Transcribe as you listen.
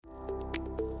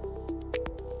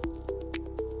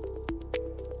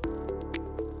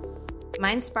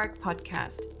MindSpark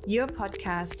Podcast, your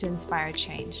podcast to inspire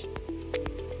change.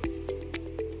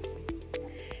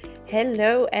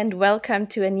 Hello and welcome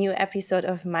to a new episode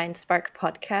of MindSpark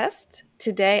Podcast.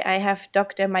 Today I have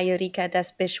Dr. Mayurika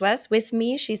das Biswas with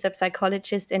me. She's a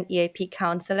psychologist and EAP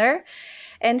counselor.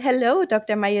 And hello,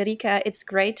 Dr. Mayurika. It's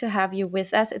great to have you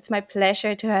with us. It's my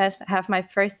pleasure to have my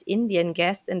first Indian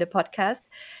guest in the podcast.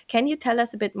 Can you tell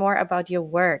us a bit more about your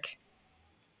work?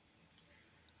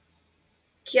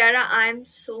 Kiara, I'm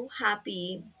so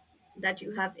happy that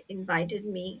you have invited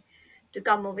me to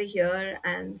come over here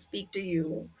and speak to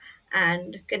you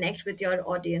and connect with your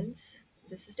audience.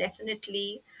 This is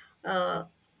definitely a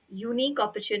unique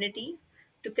opportunity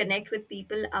to connect with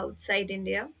people outside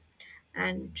India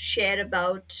and share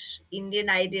about Indian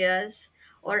ideas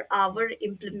or our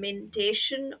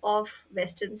implementation of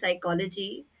Western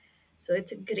psychology. So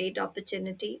it's a great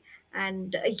opportunity.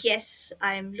 And yes,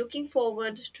 I'm looking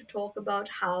forward to talk about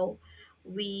how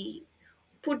we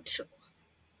put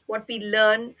what we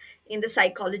learn in the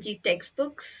psychology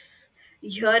textbooks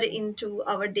here into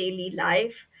our daily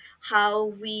life, how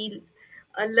we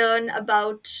learn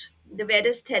about the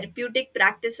various therapeutic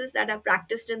practices that are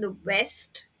practiced in the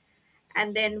West,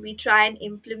 and then we try and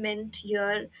implement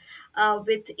here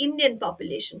with Indian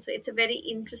population. So it's a very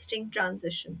interesting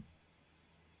transition.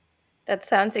 That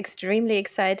sounds extremely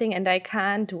exciting, and I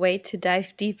can't wait to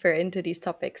dive deeper into these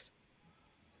topics.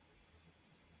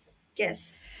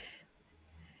 Yes.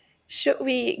 Should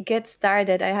we get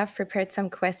started? I have prepared some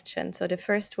questions. So, the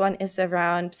first one is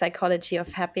around psychology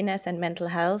of happiness and mental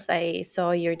health. I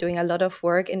saw you're doing a lot of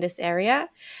work in this area.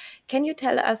 Can you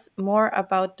tell us more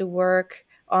about the work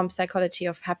on psychology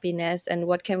of happiness and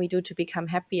what can we do to become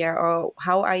happier? Or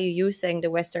how are you using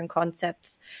the Western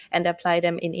concepts and apply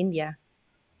them in India?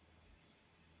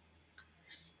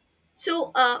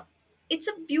 So it's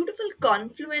a beautiful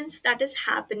confluence that is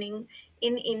happening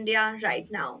in India right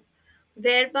now,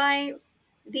 whereby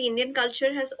the Indian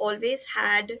culture has always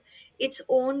had its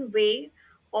own way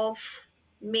of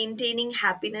maintaining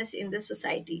happiness in the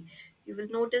society. You will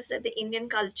notice that the Indian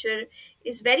culture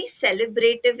is very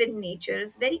celebrative in nature,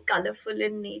 is very colorful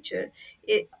in nature.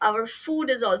 Our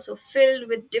food is also filled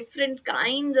with different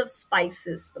kinds of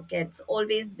spices. Okay, it's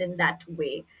always been that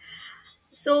way.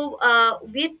 So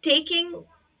we're taking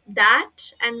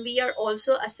that and we are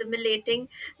also assimilating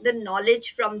the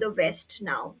knowledge from the West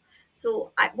now.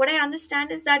 What I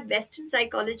understand is that Western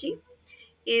psychology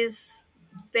is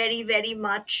very, very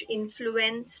much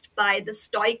influenced by the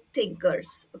Stoic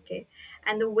thinkers, okay,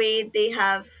 and the way they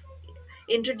have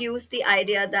introduced the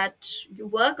idea that you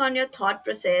work on your thought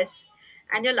process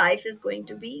and your life is going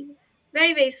to be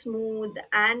very, very smooth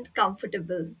and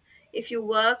comfortable. If you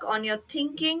work on your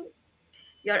thinking,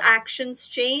 your actions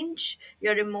change,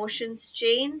 your emotions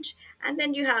change, and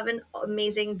then you have an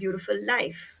amazing, beautiful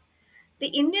life. The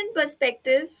Indian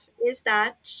perspective is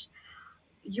that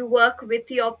you work with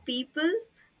your people,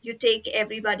 you take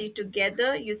everybody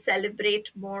together, you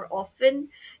celebrate more often,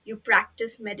 you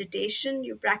practice meditation,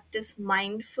 you practice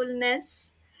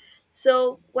mindfulness.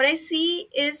 So, what I see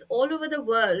is all over the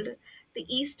world, the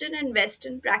Eastern and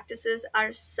Western practices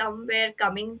are somewhere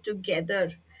coming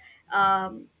together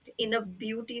in a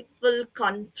beautiful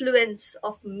confluence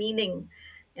of meaning.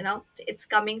 You know, it's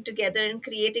coming together and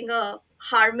creating a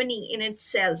harmony in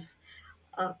itself.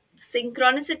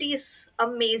 Synchronicity is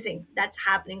amazing. That's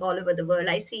happening all over the world.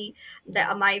 I see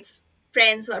that my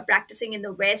friends who are practicing in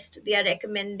the West, they are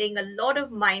recommending a lot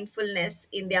of mindfulness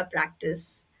in their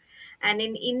practice. And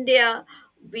in India,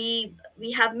 we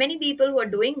have many people who are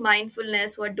doing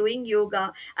mindfulness, who are doing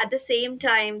yoga. At the same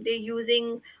time, they're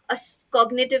using a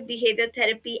cognitive behavior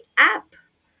therapy app.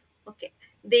 Okay,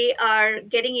 they are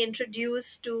getting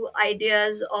introduced to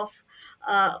ideas of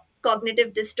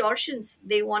cognitive distortions.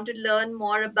 They want to learn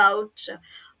more about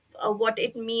what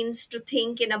it means to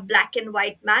think in a black and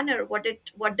white manner, what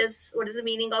is the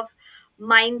meaning of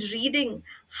mind reading,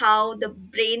 how the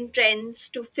brain tends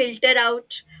to filter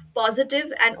out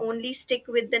positive and only stick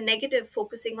with the negative,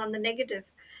 focusing on the negative.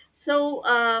 So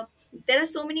there are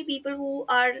so many people who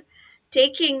are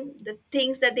taking the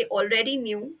things that they already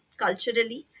knew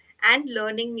culturally and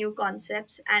learning new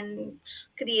concepts and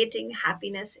creating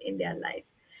happiness in their life.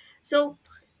 So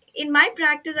in my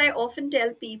practice, I often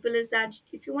tell people is that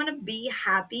if you want to be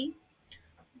happy,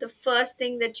 the first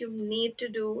thing that you need to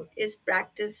do is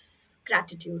practice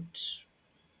gratitude.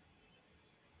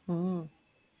 Mm,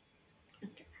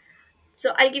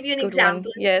 So I'll give you an good one.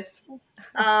 example. Yes.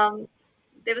 um,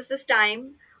 there was this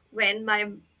time when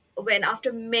my when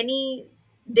after many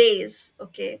days,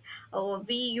 okay,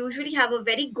 we usually have a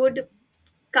very good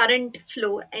current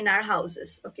flow in our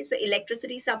houses. Okay, so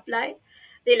electricity supply,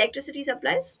 The electricity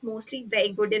supply is mostly very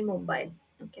good in Mumbai.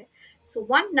 Okay. So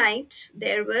one night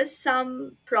there was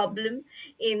some problem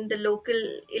in the local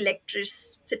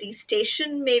electricity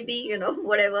station, maybe,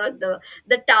 whatever,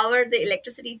 the tower, the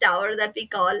electricity tower that we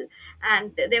call.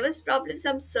 And there was probably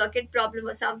some circuit problem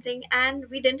or something, and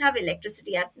we didn't have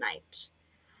electricity at night.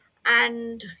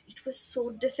 And it was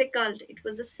so difficult. It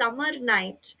was a summer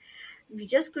night. We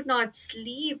just could not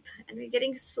sleep, and we're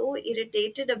getting so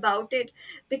irritated about it,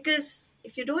 because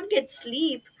if you don't get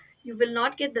sleep, you will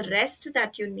not get the rest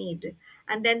that you need.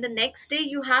 And then the next day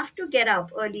you have to get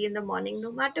up early in the morning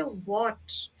no matter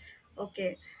what.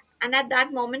 Okay. And at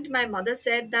that moment my mother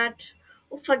said that,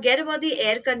 oh, forget about the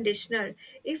air conditioner.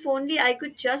 If only I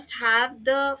could just have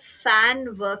the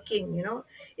fan working,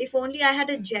 if only I had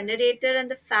a generator and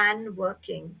the fan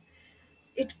working,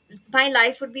 it my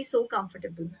life would be so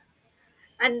comfortable.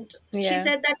 And she Yeah.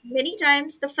 said that many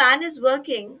times the fan is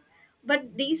working,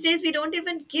 but these days we don't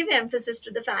even give emphasis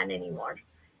to the fan anymore.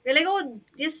 We're like, oh,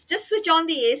 just switch on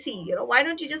the AC. Why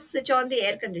don't you just switch on the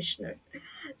air conditioner?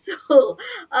 So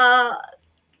uh,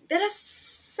 there are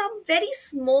some very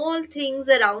small things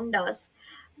around us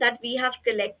that we have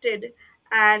collected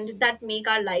and that make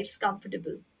our lives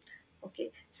comfortable.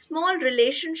 Okay, small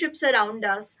relationships around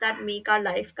us that make our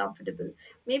life comfortable.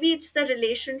 Maybe it's the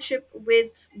relationship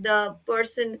with the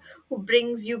person who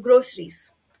brings you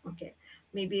groceries. Okay,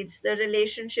 maybe it's the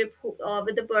relationship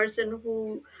with the person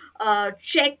who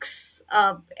checks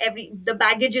every the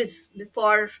baggages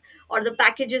before, or the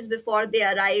packages before they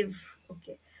arrive.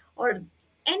 Okay, or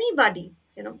anybody,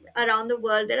 around the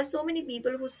world. There are so many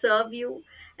people who serve you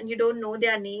and you don't know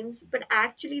their names, but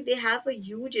actually they have a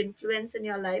huge influence in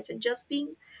your life. And just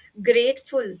being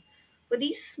grateful for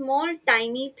these small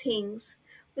tiny things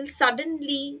will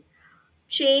suddenly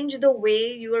change the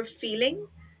way you are feeling,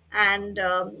 and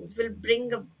will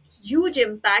bring a huge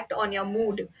impact on your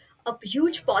mood, a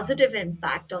huge positive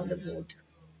impact on the mood.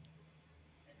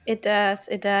 It does.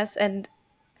 It does. And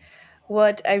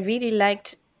what I really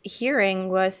liked hearing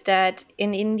was that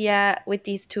in India, with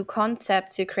these two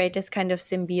concepts, you create this kind of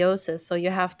symbiosis. So you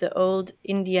have the old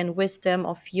Indian wisdom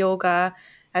of yoga.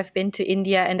 I've been to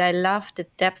India and I love the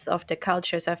depth of the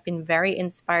cultures. I've been very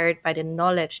inspired by the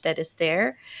knowledge that is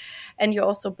there. And you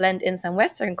also blend in some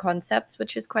Western concepts,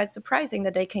 which is quite surprising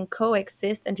that they can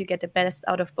coexist and you get the best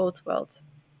out of both worlds.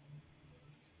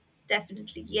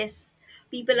 Definitely, yes.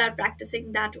 People are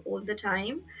practicing that all the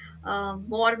time.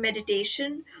 More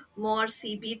meditation, more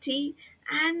CBT,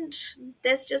 and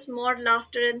there's just more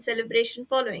laughter and celebration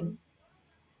following.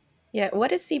 Yeah.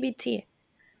 What is CBT?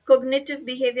 Cognitive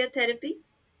behavior therapy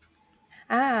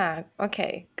Ah,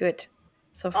 okay, good.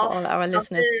 So for of all our Dr.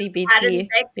 listeners, Aaron CBT.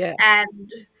 Beck Yeah.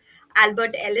 and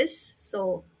Albert Ellis.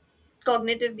 So,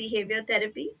 cognitive behavior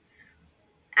therapy.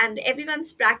 And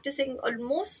everyone's practicing,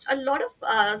 almost a lot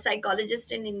of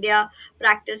psychologists in India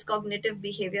practice cognitive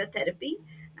behavior therapy.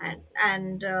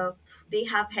 And they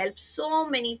have helped so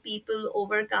many people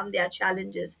overcome their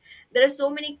challenges. There are so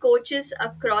many coaches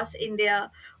across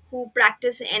India who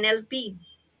practice NLP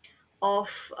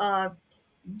of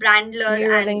Brandler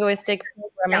and, Neuro-linguistic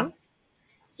yeah, programming.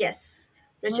 yes,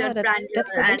 Oh, Richard that's Brandler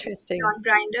so and interesting. John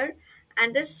Grinder.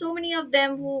 And there's so many of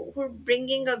them who are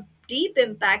bringing a deep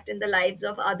impact in the lives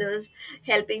of others,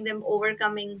 helping them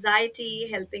overcome anxiety,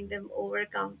 helping them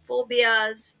overcome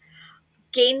phobias,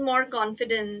 gain more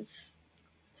confidence.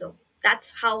 So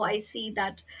that's how I see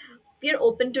that we're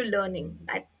open to learning.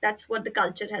 That's what the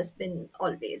culture has been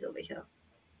always over here.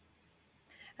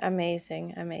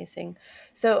 Amazing, amazing.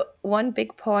 So, one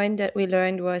big point that we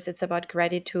learned was it's about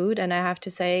gratitude. And I have to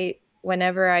say,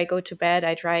 whenever I go to bed,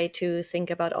 I try to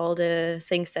think about all the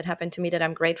things that happened to me that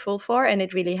I'm grateful for. And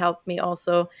it really helped me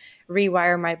also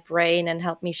rewire my brain and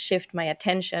help me shift my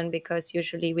attention because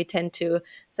usually we tend to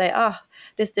say, oh,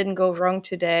 this didn't go wrong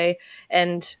today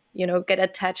and, get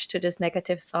attached to this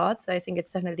negative thought. So, I think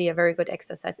it's definitely a very good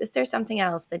exercise. Is there something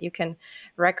else that you can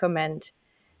recommend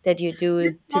that you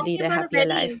We're do to lead talking a about a happier very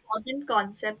life? important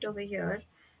concept over here,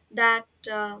 that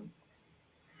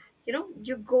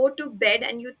you go to bed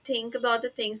and you think about the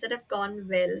things that have gone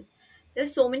well.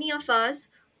 There's so many of us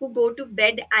who go to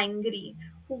bed angry,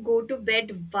 who go to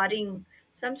bed worrying.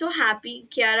 So I'm so happy,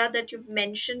 Kiara, that you've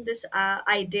mentioned this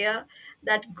idea,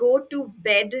 that go to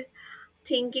bed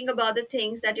thinking about the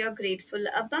things that you're grateful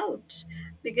about,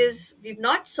 because we've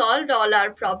not solved all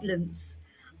our problems.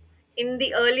 In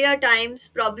the earlier times,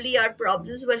 probably our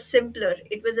problems were simpler.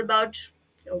 It was about,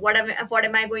 what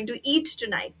am I going to eat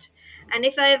tonight, and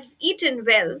if I've eaten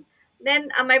well, then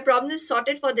my problem is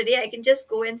sorted for the day. I can just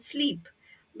go and sleep.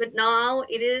 but now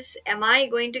it is, am I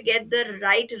going to get the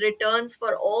right returns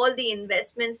for all the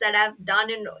investments that I've done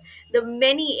in the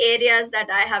many areas that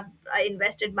I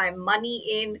invested my money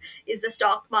in? Is the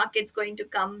stock market's going to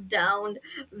come down?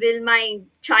 Will my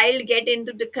child get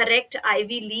into the correct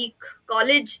Ivy League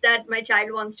college that my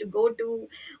child wants to go to?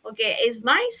 Okay, is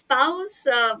my spouse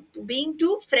being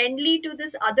too friendly to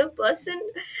this other person?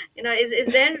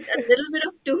 Is there a little bit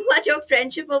of too much of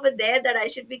friendship over there that I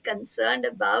should be concerned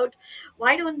about?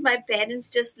 Why don't my parents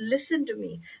just listen to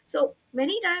me? So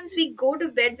many times we go to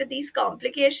bed with these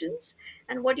complications,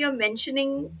 and what you're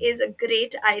mentioning is a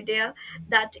great idea,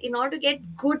 that in order to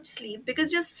get good sleep,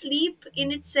 because your sleep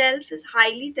in itself is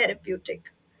highly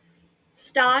therapeutic,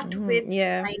 start with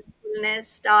Yeah. mindfulness,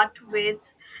 start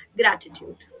with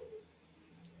gratitude.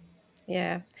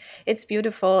 Yeah, it's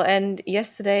beautiful. And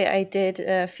yesterday I did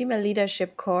a female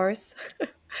leadership course,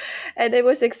 and it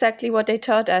was exactly what they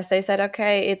taught us. They said,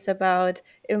 okay, it's about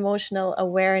emotional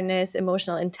awareness,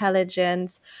 emotional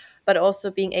intelligence, but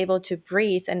also being able to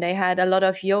breathe. And they had a lot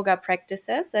of yoga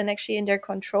practices. And actually, in their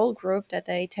control group that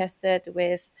they tested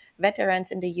with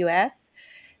veterans in the US,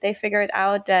 they figured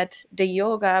out that the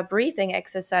yoga breathing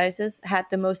exercises had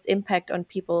the most impact on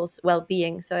people's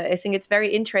well-being. So I think it's very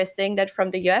interesting that from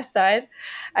the US side,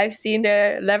 I've seen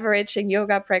the leveraging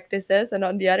yoga practices, and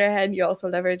on the other hand, you're also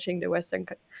leveraging the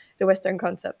Western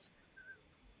concepts.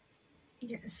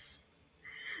 Yes.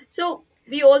 So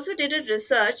we also did a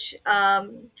research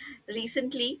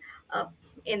recently, uh,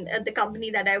 in the company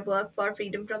that I work for,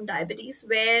 Freedom from Diabetes,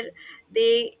 where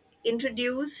they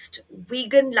introduced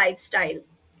vegan lifestyle.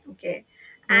 Okay,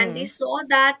 and they Mm. saw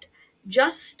that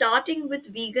just starting with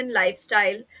vegan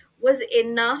lifestyle was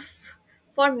enough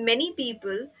for many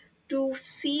people to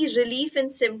see relief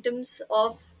in symptoms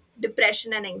of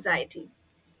depression and anxiety,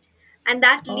 and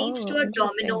that leads to Oh, a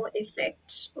interesting. domino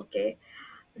effect. Okay,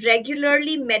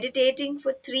 regularly meditating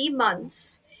for 3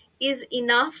 months is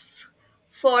enough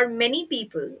for many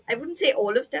people. I wouldn't say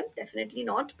all of them, definitely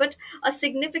not, but a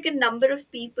significant number of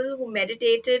people who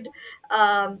meditated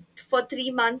for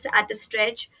 3 months at a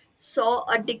stretch saw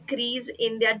a decrease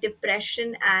in their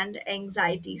depression and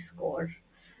anxiety score.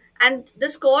 And the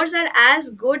scores are as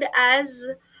good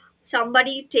as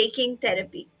somebody taking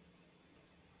therapy.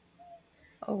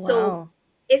 Oh, So wow.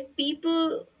 if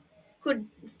people could,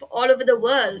 all over the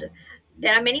world,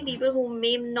 there are many people who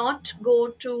may not go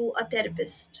to a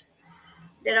therapist.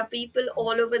 There are people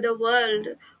all over the world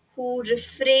who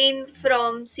refrain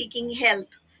from seeking help.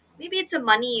 Maybe it's a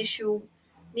money issue,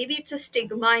 maybe it's a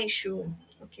stigma issue.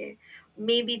 Okay,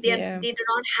 maybe Yeah. they do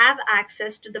not have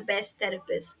access to the best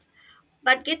therapists.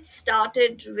 But get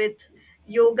started with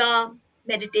yoga,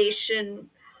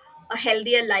 meditation, a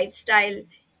healthier lifestyle.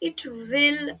 It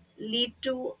will lead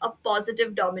to a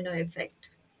positive domino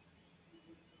effect.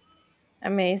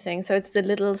 Amazing. So it's the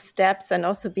little steps and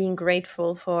also being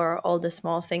grateful for all the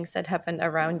small things that happen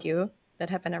around you.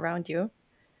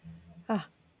 Ah,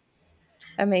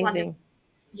 Wonderful. amazing.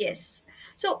 Yes.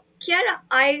 So, Kiara,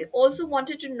 I also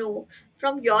wanted to know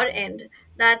from your end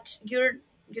that you're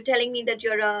telling me that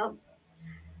you're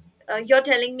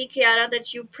telling me, Kiara,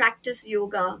 that you practice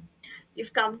yoga.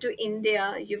 You've come to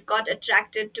India. You've got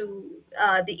attracted to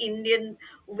the Indian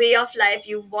way of life.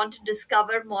 You want to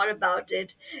discover more about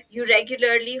it. You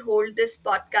regularly hold this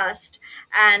podcast,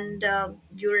 and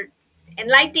you're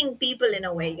enlightening people in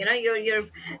a way.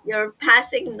 You're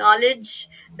passing knowledge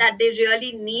that they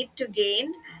really need to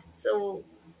gain. So,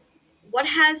 what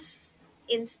has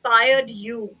inspired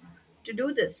you to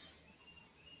do this?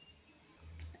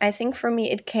 I think for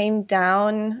me, it came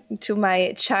down to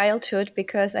my childhood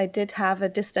because I did have a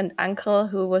distant uncle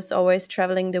who was always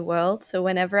traveling the world. So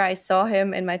whenever I saw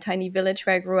him in my tiny village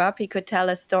where I grew up, he could tell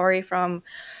a story from,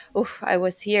 oh, I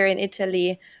was here in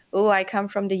Italy. Oh, I come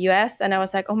from the US. And I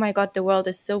was like, oh my God, the world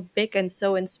is so big and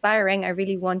so inspiring. I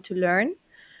really want to learn.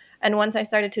 And once I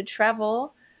started to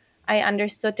travel, I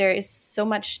understood there is so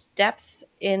much depth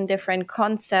in different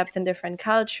concepts and different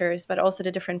cultures, but also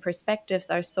the different perspectives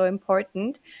are so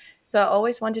important. So I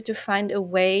always wanted to find a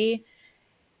way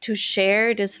to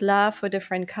share this love for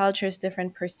different cultures,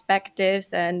 different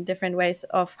perspectives, and different ways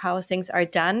of how things are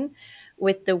done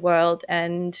with the world.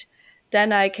 And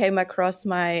then I came across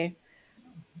my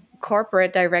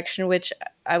corporate direction, which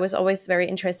I was always very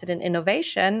interested in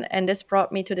innovation. And this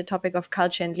brought me to the topic of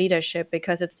culture and leadership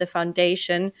because it's the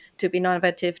foundation to be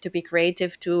innovative, to be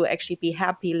creative, to actually be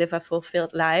happy, live a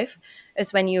fulfilled life,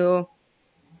 is when you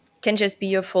can just be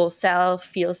your full self,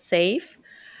 feel safe.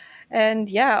 And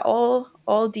yeah,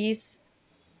 all these,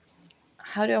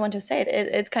 how do I want to say it?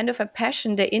 It's kind of a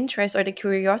passion, the interest or the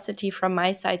curiosity from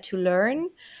my side to learn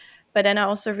But then I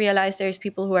also realized there's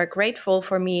people who are grateful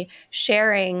for me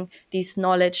sharing these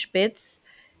knowledge bits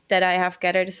that I have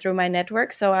gathered through my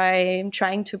network. So I'm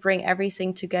trying to bring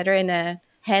everything together in a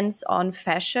hands-on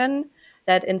fashion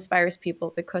that inspires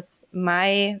people, because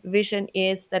my vision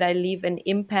is that I leave an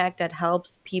impact that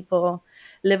helps people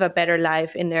live a better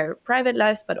life in their private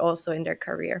lives, but also in their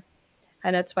career.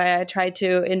 And that's why I try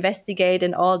to investigate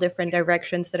in all different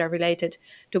directions that are related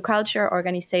to culture,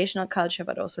 organizational culture,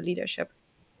 but also leadership.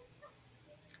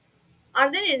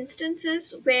 Are there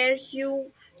instances where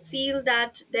you feel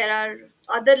that there are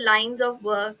other lines of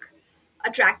work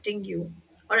attracting you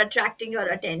or attracting your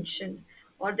attention,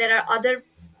 or there are other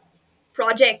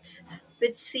projects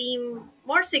which seem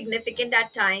more significant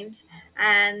at times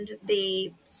and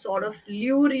they sort of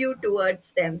lure you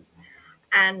towards them?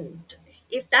 And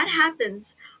if that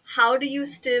happens, how do you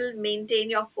still maintain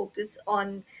your focus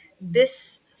on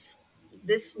this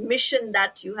this mission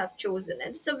that you have chosen?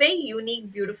 And it's a very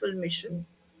unique, beautiful mission.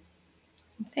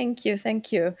 Thank you.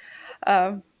 Thank you.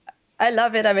 Um, I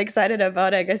love it. I'm excited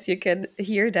about it. I guess you can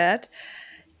hear that.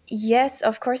 Yes,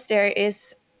 of course, there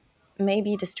is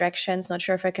maybe distractions. Not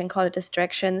sure if I can call it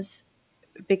distractions,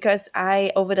 because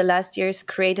I, over the last years,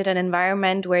 created an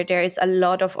environment where there is a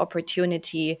lot of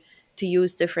opportunity to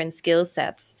use different skill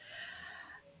sets.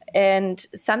 And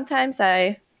sometimes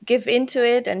I give into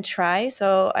it and try.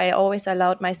 So I always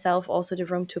allowed myself also the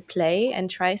room to play and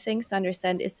try things to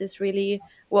understand, is this really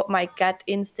what my gut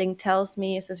instinct tells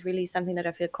me? Is this really something that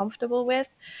I feel comfortable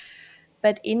with?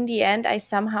 But in the end, I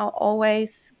somehow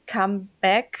always come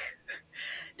back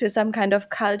to some kind of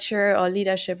culture or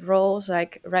leadership roles.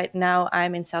 Like right now,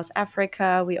 I'm in South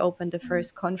Africa. We opened the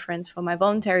first conference for my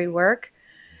voluntary work.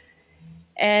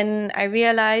 And I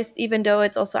realized, even though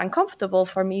it's also uncomfortable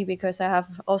for me because I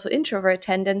have also introvert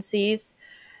tendencies,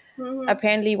 Mm-hmm.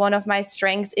 apparently one of my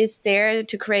strengths is there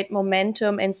to create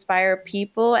momentum, inspire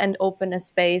people, and open a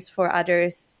space for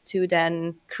others to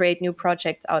then create new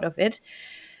projects out of it.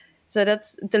 So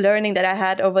that's the learning that I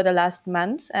had over the last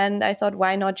month. And I thought,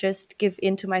 why not just give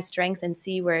into my strength and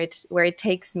see where it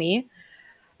takes me,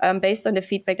 based on the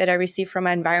feedback that I receive from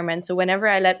my environment. So whenever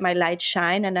I let my light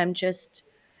shine and I'm just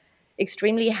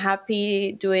extremely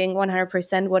happy doing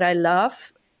 100% what I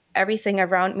love, everything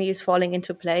around me is falling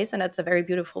into place. And that's a very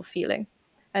beautiful feeling.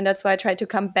 And that's why I try to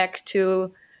come back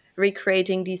to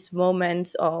recreating these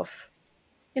moments of,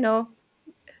 you know,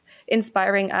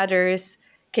 inspiring others,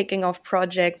 kicking off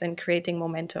projects, and creating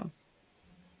momentum.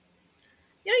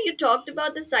 You know, you talked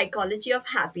about the psychology of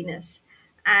happiness,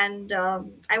 and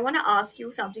I want to ask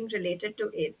you something related to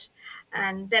it,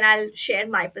 and then I'll share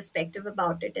my perspective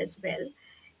about it as well.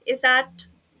 Is that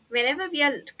whenever we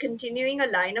are continuing a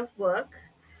line of work,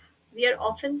 we are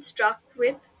often struck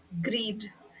with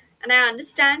greed. And I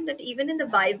understand that even in the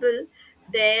Bible,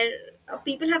 there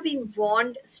people have been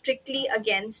warned strictly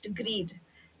against greed,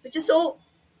 which is so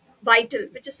vital,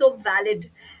 which is so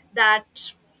valid,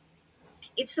 that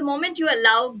it's the moment you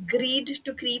allow greed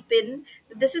to creep in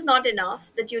that this is not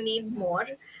enough, that you need more.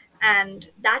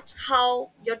 And that's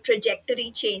how your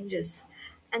trajectory changes.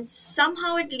 And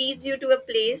somehow it leads you to a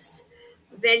place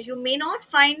where you may not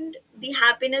find the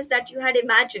happiness that you had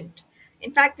imagined.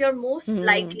 In fact, you're most Mm.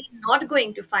 likely not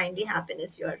going to find the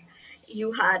happiness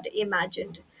you had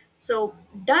imagined. So,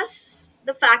 does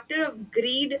the factor of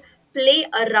greed play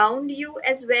around you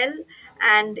as well?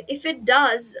 And if it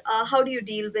does, how do you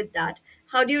deal with that?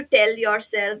 How do you tell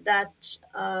yourself that,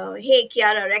 hey,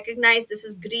 Kiara, recognize this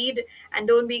is greed and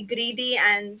don't be greedy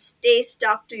and stay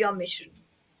stuck to your mission?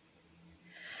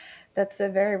 That's a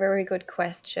very, very good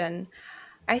question.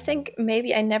 I think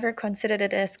maybe I never considered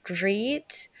it as greed,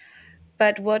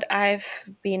 but what I've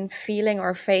been feeling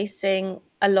or facing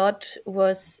a lot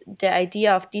was the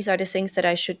idea of these are the things that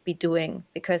I should be doing,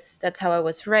 because that's how I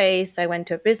was raised. I went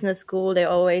to a business school. They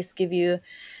always give you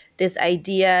this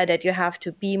idea that you have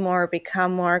to be more,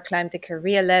 become more, climb the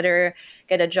career ladder,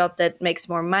 get a job that makes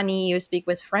more money. You speak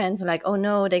with friends and like, oh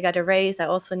no, they got a raise. I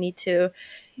also need to,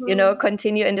 Hmm.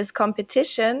 continue in this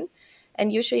competition.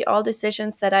 And usually all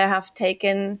decisions that I have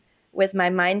taken with my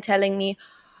mind telling me,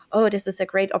 oh, this is a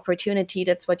great opportunity.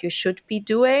 That's what you should be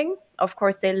doing. Of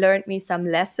course, they learned me some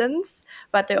lessons,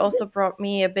 but they also brought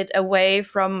me a bit away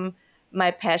from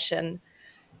my passion.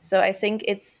 So I think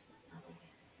it's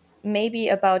maybe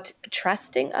about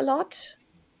trusting a lot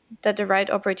that the right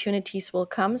opportunities will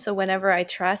come. So whenever I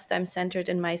trust, I'm centered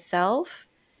in myself.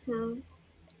 Hmm.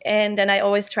 And then I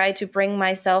always try to bring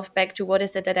myself back to what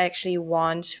is it that I actually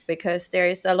want, because there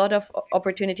is a lot of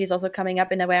opportunities also coming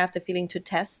up in a way I have the feeling to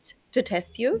test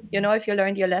you, if you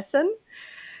learned your lesson.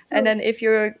 And True. then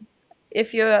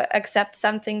if you accept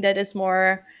something that is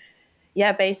more,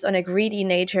 yeah, based on a greedy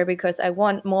nature because I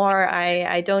want more.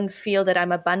 I don't feel that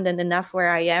I'm abundant enough where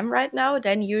I am right now.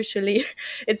 Then usually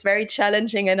it's very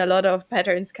challenging, and a lot of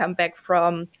patterns come back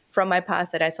from my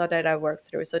past that I thought that I worked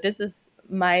through. So this is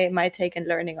my take and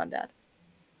learning on that.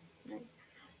 Right.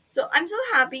 So I'm so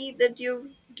happy that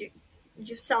you've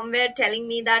somewhere telling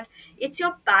me that it's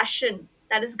your passion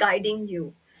that is guiding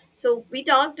you. So we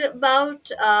talked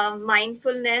about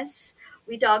mindfulness,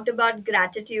 we talked about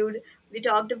gratitude, we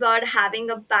talked about having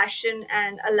a passion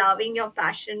and allowing your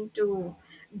passion to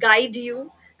guide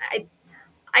you.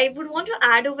 I would want to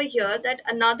add over here that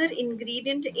another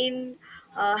ingredient in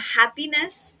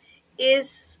happiness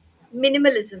is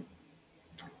minimalism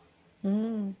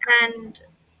Mm, and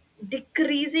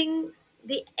decreasing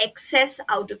the excess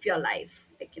out of your life.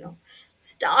 Like,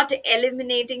 start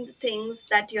eliminating the things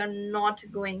that you're not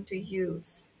going to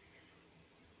use.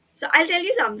 So I'll tell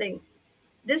you something.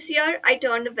 This year I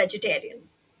turned a vegetarian.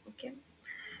 Okay.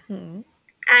 mm,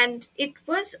 And it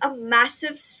was a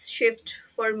massive shift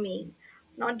for me,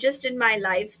 not just in my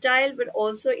lifestyle, but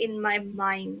also in my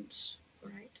mind.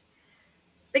 Right.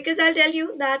 Because I'll tell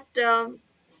you that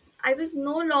I was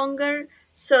no longer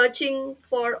searching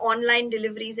for online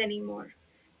deliveries anymore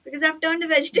because I've turned a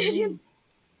vegetarian. mm.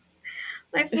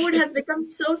 My food has become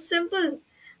so simple.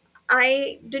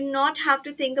 I do not have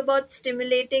to think about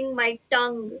stimulating my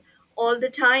tongue all the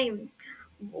time.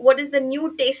 What is the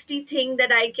new tasty thing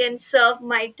that I can serve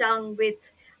my tongue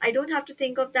with? I don't have to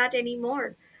think of that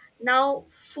anymore. Now,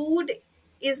 food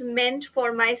is meant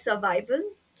for my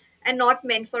survival and not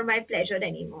meant for my pleasure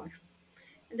anymore.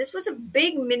 And this was a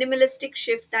big minimalistic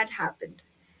shift that happened.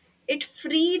 It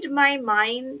freed my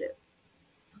mind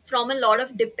from a lot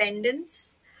of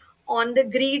dependence on the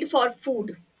greed for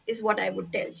food, is what I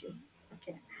would tell you.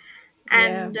 Okay.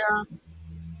 Yeah. And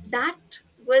that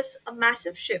was a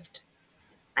massive shift.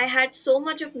 I had so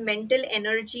much of mental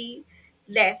energy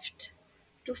left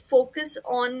to focus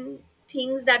on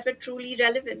things that were truly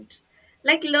relevant,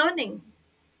 like learning,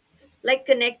 like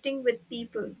connecting with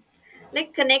people,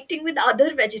 like connecting with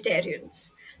other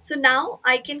vegetarians. So now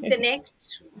I can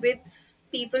connect with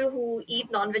people who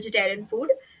eat non vegetarian food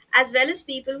as well as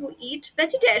people who eat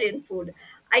vegetarian food.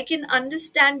 I can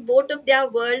understand both of their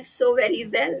worlds so very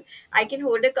well. I can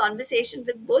hold a conversation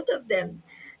with both of them.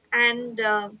 And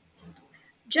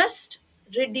just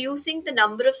reducing the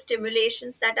number of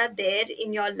stimulations that are there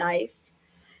in your life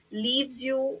leaves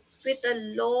you with a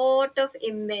lot of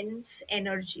immense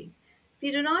energy.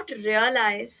 We do not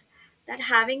realize that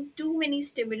having too many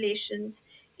stimulations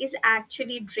is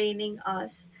actually draining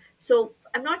us. So,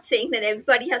 I'm not saying that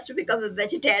everybody has to become a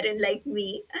vegetarian like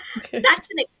me. That's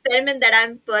an experiment that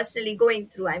I'm personally going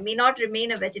through. I may not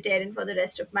remain a vegetarian for the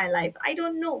rest of my life. I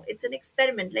don't know. It's an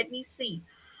experiment. Let me see.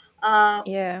 Uh,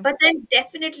 Yeah. but then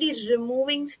definitely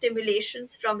removing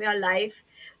stimulations from your life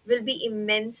will be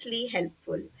immensely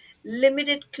helpful.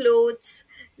 Limited clothes,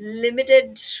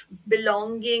 limited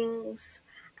belongings,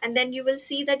 and then you will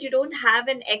see that you don't have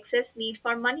an excess need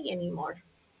for money anymore.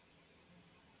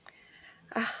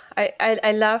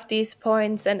 I love these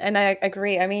points, and I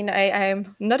agree. I mean,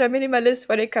 I'm not a minimalist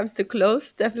when it comes to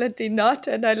clothes, definitely not.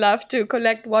 And I love to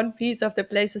collect one piece of the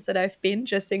places that I've been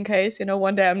just in case,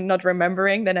 one day I'm not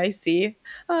remembering, then I see,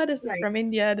 oh, this is Right. from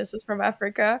India, this is from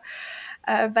Africa.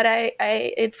 But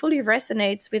it fully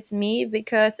resonates with me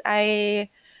because I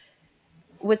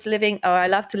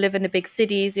love to live in the big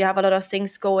cities. You have a lot of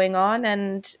things going on.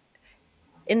 And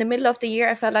in the middle of the year,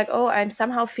 I felt like, oh, I'm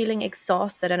somehow feeling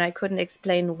exhausted and I couldn't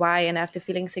explain why. And after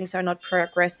feeling things are not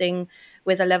progressing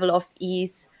with a level of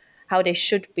ease how they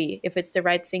should be, if it's the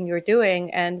right thing you're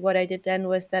doing. And what I did then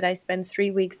was that I spent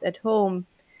 3 weeks at home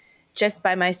just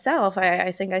by myself.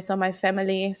 I think I saw my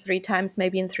family 3 times,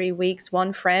 maybe in 3 weeks,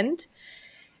 one friend.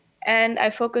 And I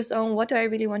focused on what do I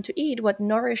really want to eat? What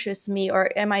nourishes me?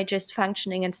 Or am I just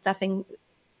functioning and stuffing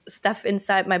stuff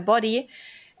inside my body?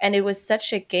 And it was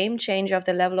such a game changer of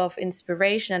the level of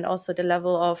inspiration and also the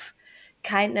level of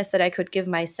kindness that I could give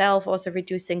myself, also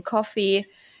reducing coffee,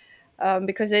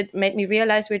 because it made me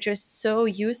realize we're just so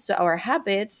used to our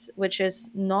habits, which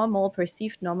is normal,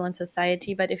 perceived normal in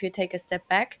society. But if you take a step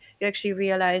back, you're actually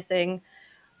realizing,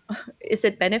 is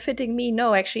it benefiting me?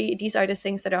 No, actually, these are the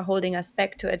things that are holding us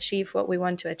back to achieve what we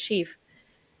want to achieve.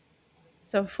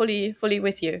 So fully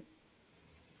with you.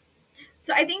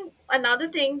 So I think another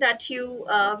thing that you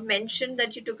mentioned,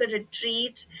 that you took a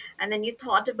retreat and then you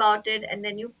thought about it and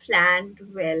then you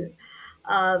planned well.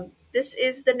 This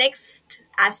is the next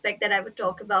aspect that I would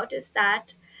talk about, is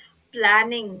that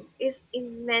planning is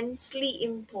immensely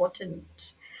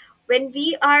important. When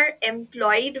we are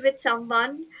employed with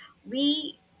someone,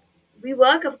 we We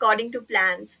work according to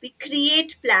plans, we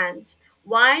create plans.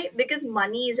 Why? Because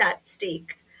money is at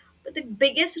stake. But the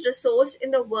biggest resource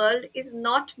in the world is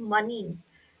not money.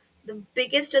 The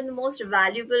biggest and most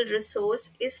valuable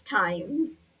resource is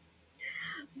time,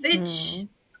 which Hmm.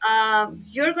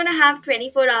 you're going to have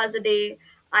 24 hours a day.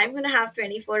 I'm going to have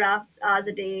 24 hours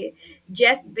a day.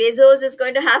 Jeff Bezos is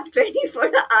going to have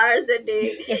 24 hours a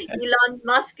day. Elon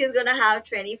Musk is going to have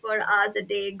 24 hours a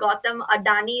day. Gautam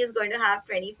Adani is going to have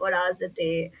 24 hours a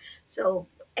day. So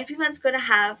everyone's going to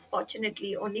have,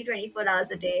 fortunately, only 24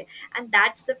 hours a day. And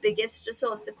that's the biggest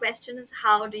resource. The question is,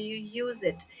 how do you use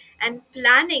it? And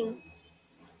planning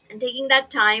and taking that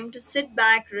time to sit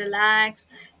back, relax,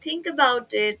 think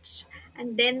about it,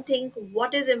 and then think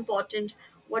what is important,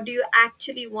 what do you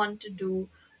actually want to do,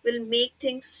 will make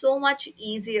things so much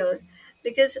easier,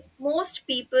 because most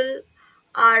people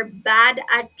are bad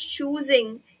at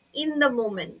choosing in the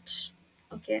moment.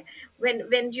 Okay,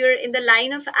 when you're in the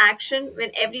line of action,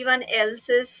 when everyone else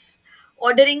is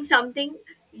ordering something,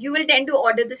 you will tend to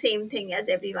order the same thing as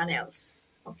everyone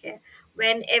else. Okay,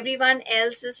 when everyone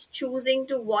else is choosing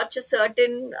to watch a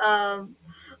certain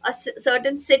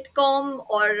certain sitcom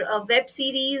or a web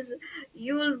series,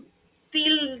 you'll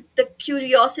feel the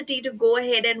curiosity to go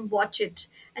ahead and watch it,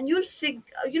 and you'll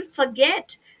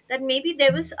forget that maybe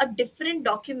there was a different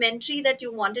documentary that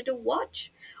you wanted to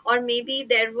watch, or maybe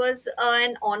there was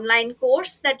an online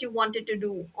course that you wanted to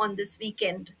do on this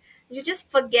weekend. You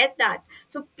just forget that.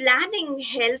 So planning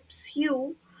helps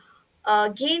you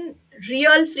gain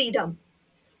real freedom.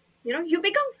 You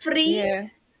become free Yeah.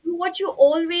 to do what you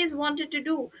always wanted to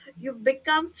do. You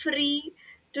become free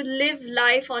to live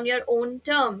life on your own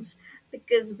terms,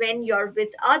 because when you're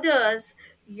with others,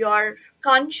 your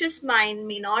conscious mind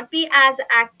may not be as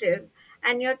active,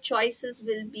 and your choices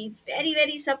will be very,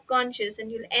 very subconscious,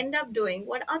 and you'll end up doing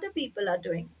what other people are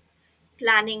doing.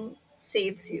 Planning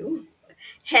saves you,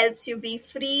 helps you be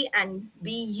free and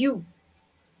be you.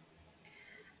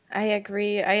 I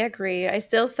agree. I agree. I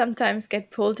still sometimes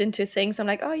get pulled into things. I'm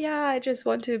like, oh, yeah, I just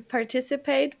want to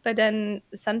participate. But then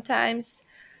sometimes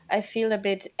I feel a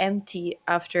bit empty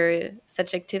after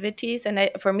such activities. And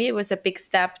for me, it was a big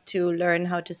step to learn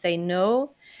how to say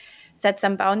no, set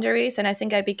some boundaries. And I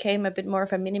think I became a bit more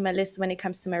of a minimalist when it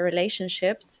comes to my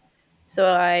relationships. So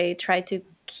I try to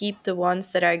keep the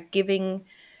ones that are giving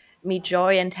me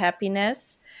joy and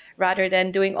happiness rather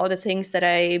than doing all the things that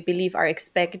I believe are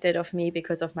expected of me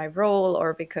because of my role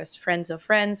or because friends of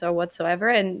friends or whatsoever.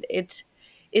 And it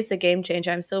is a game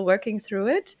changer. I'm still working through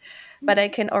it, but I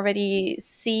can already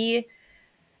see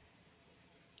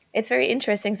it's very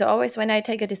interesting. So, always when I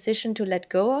take a decision to let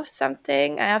go of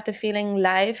something, I have the feeling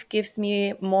life gives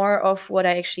me more of what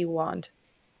I actually want.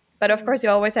 But of Hmm. course, you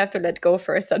always have to let go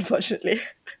first, unfortunately.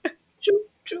 True,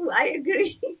 true, I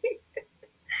agree.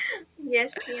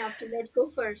 Yes, we have to let go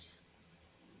first.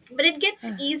 But it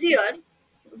gets easier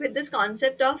with this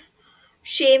concept of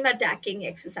shame attacking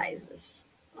exercises.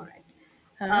 All right.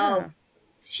 Uh, Ah,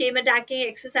 Shame attacking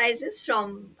exercises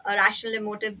from rational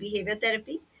emotive behavior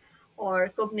therapy or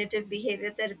cognitive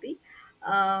behavior therapy.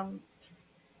 Um,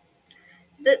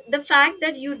 the fact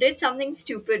that you did something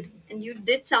stupid and you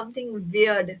did something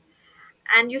weird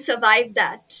and you survived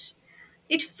that,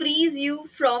 it frees you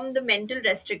from the mental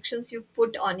restrictions you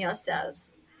put on yourself,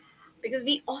 because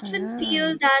we often ah,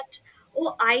 feel that,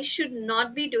 oh, I should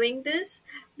not be doing this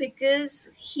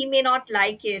because he may not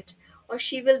like it, or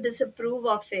she will disapprove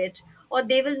of it, or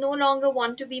they will no longer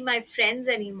want to be my friends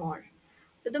anymore.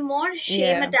 But the more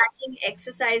shame yeah. attacking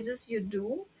exercises you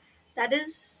do, that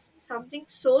is something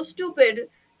so stupid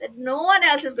that no one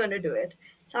else is going to do it,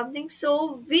 something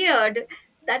so weird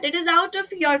that it is out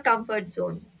of your comfort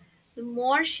zone. The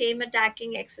more shame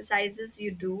attacking exercises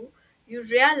you do, you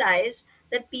realize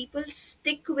that people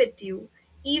stick with you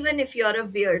even if you're a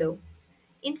weirdo.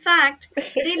 In fact,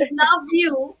 they love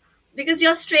you because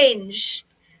you're strange.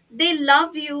 They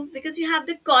love you because you have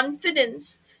the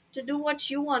confidence to do what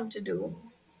you want to do.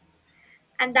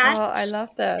 And Oh, I that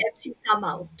love that. lets you come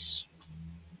out.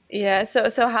 Yeah.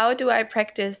 So how do I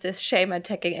practice this shame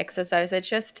attacking exercise? I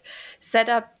just set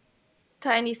up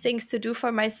tiny things to do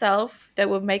for myself that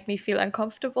will make me feel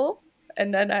uncomfortable,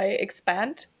 and then I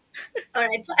expand. All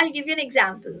right, so I'll give you an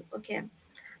example. Okay.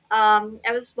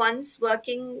 I was once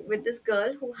working with this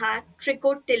girl who had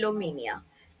trichotillomania.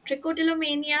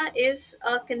 Trichotillomania is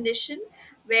a condition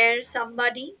where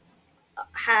somebody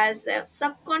has a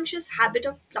subconscious habit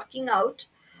of plucking out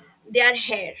their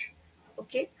hair.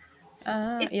 Okay. It's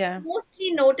Yeah.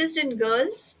 mostly noticed in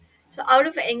girls. So, out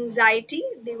of anxiety,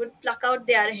 they would pluck out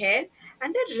their hair,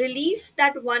 and the relief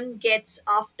that one gets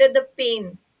after the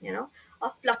pain. you know,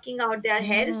 of plucking out their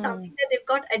hair is Mm. something that they've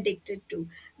got addicted to.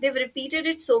 They've repeated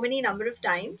it so many number of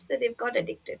times that they've got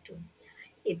addicted to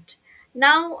it.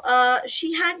 Now,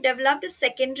 she had developed a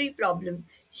secondary problem.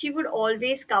 She would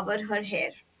always cover her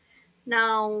hair.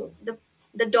 Now,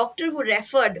 the doctor who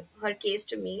referred her case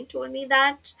to me told me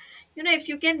that, you know, if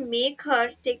you can make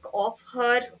her take off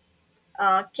her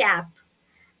cap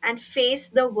and face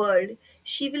the world,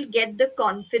 she will get the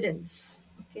confidence.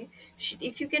 Okay,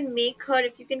 if you can make her,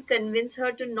 if you can convince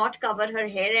her to not cover her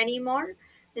hair anymore,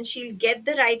 then she'll get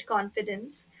the right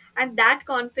confidence, and that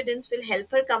confidence will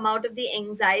help her come out of the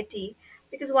anxiety.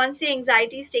 Because once the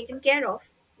anxiety is taken care of,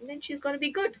 then she's going to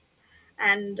be good,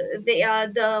 and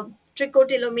the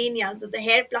trichotillomania, so the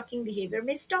hair plucking behavior,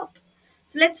 may stop.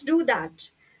 So let's do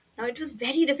that. Now, it was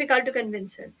very difficult to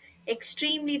convince her,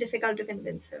 extremely difficult to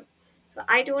convince her. So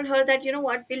I told her that, you know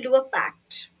what, we'll do a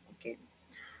pact. Okay,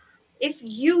 if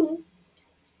you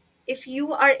if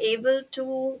you are able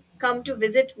to come to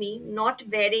visit me not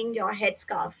wearing your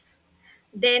headscarf,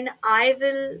 then I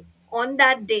will, on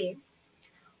that day,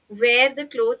 wear the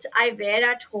clothes I wear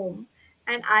at home,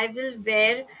 and I will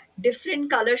wear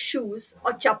different color shoes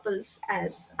or chappals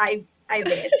as I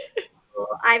wear. So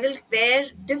I will wear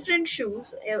different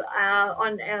shoes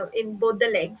on in both the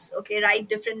legs. Okay, right,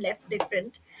 different, left,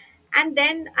 different, and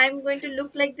then I'm going to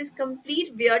look like this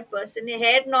complete weird person,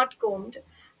 hair not combed,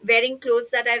 wearing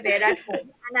clothes that I wear at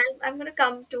home, and I'm going to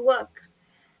come to work.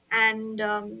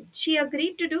 And she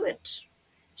agreed to do it.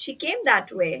 She came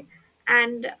that way,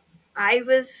 and I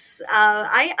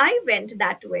went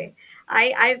that way.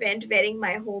 I went wearing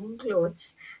my home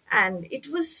clothes, and it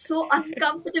was so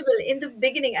uncomfortable in the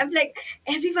beginning. I'm like,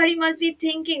 everybody must be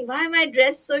thinking, why am I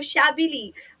dressed so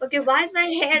shabbily? Okay, why is my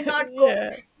hair not combed?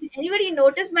 Yeah. Did anybody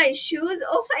notice my shoes?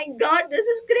 Oh my god, this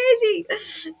is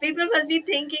crazy. People must be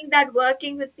thinking that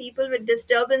working with people with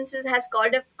disturbances has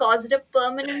caused a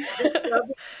permanent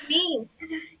disturbance in me.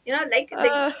 You know, like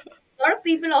Uh, a lot of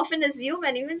people often assume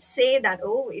and even say that,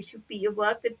 oh, if you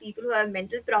work with people who have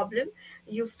mental problem,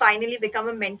 you finally become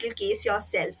a mental case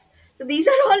yourself. So these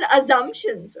are all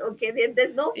assumptions. Okay,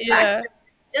 there's no fact. yeah.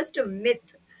 It's just a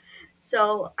myth.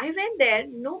 So I went there,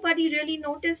 nobody really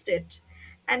noticed it.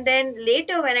 And then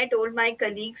later, when I told my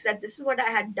colleagues that this is what I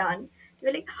had done, they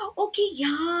were like, okay,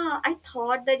 yeah, I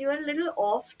thought that you were a little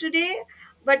off today,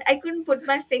 but I couldn't put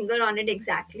my finger on it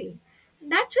exactly.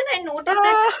 And that's when I noticed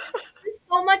that Ah, it's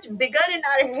so much bigger in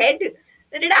our head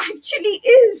than it actually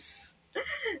is.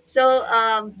 So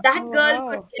that oh, girl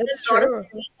could wow. get That's a lot of true.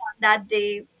 relief on that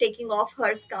day, taking off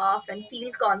her scarf and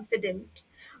feel confident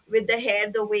with the hair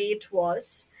the way it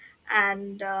was.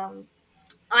 And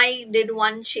I did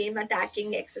one shame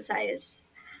attacking exercise.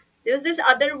 There was this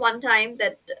other one time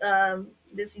that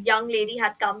this young lady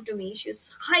had come to me. She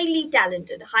was highly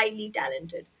talented,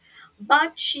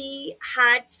 but she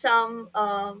had some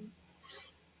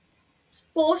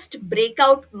post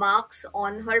breakout marks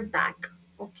on her back.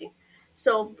 Okay,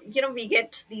 so you know, we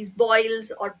get these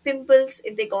boils or pimples,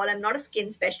 if they call. I'm not a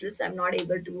skin specialist, so I'm not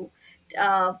able to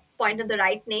point on the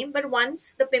right name, but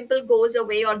once the pimple goes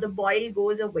away or the boil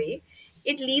goes away,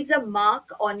 it leaves a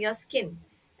mark on your skin.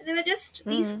 And there were just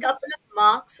these Mm. couple of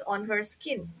marks on her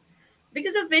skin,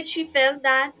 because of which she felt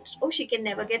that, oh, she can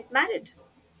never get married,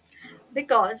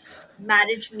 because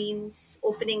marriage means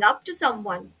opening up to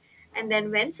someone. And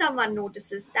then when someone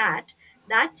notices that,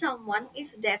 that someone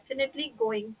is definitely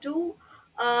going to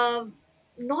uh,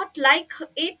 not like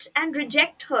it and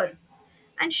reject her,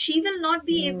 and she will not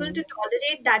be able to Mm.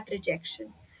 tolerate that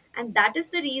rejection. And that is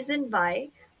the reason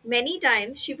why many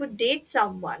times she would date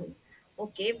someone,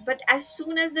 okay, but as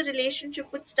soon as the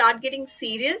relationship would start getting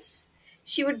serious,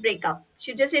 she would break up.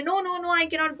 She'd just say, no, no, no, I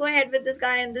cannot go ahead with this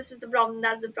guy, and this is the problem,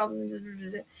 that's the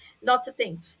problem, lots of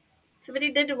things. So when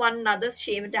he did one another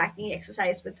shame attacking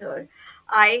exercise with her,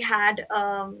 I had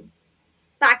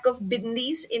pack of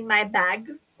bindis in my bag.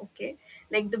 Okay,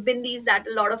 like the bindis that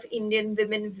a lot of Indian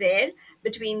women wear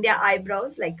between their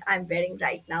eyebrows, like I'm wearing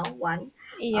right now one.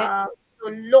 Yeah. uh, so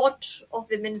lot of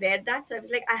women wear that, so I was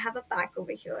like, I have a pack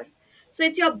over here. So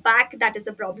it's your back that is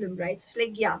the problem, right? So she's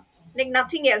like, yeah, like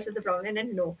nothing else is the problem. And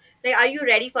then, no, like, are you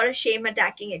ready for a shame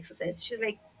attacking exercise? She's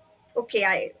like, okay,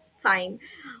 I fine.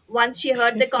 Once she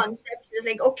heard the concept, she was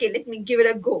like, okay, let me give it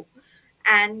a go.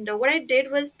 And what I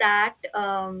did was that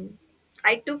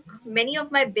I took many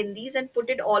of my bindis and put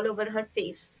it all over her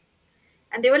face.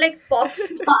 And they were like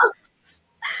pox marks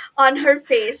on her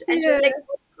face. And she was Yeah. like,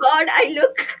 oh God, I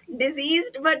look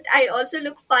diseased, but I also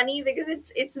look funny because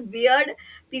it's weird.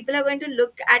 People are going to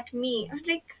look at me. I'm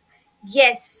like,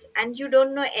 yes, and you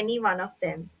don't know any one of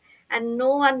them. And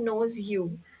no one knows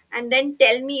you. and then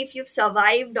tell me if you've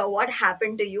survived or what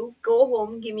happened to you. Go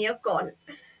home, give me a call.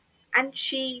 And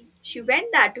she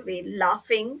went that way,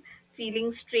 laughing,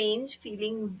 feeling strange,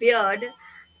 feeling weird.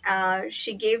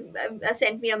 She gave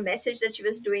sent me a message that she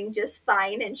was doing just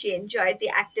fine and she enjoyed the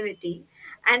activity.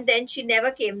 And then she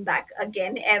never came back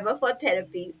again ever for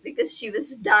therapy because she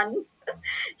was done.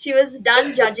 She was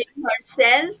done judging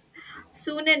herself.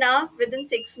 Soon enough, within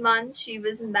 6 months, she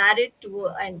was married to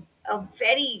a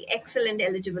very excellent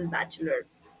eligible bachelor.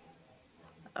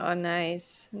 Oh,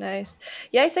 nice, nice.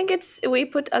 Yeah, I think it's we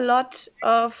put a lot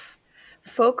of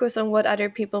focus on what other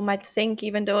people might think,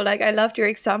 even though, like, I loved your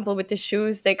example with the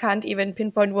shoes. They can't even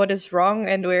pinpoint what is wrong,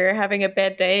 and we're having a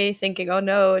bad day, thinking, "Oh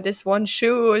no, this one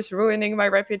shoe is ruining my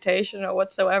reputation or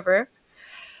whatsoever."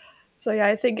 So yeah,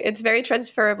 I think it's very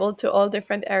transferable to all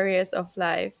different areas of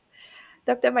life.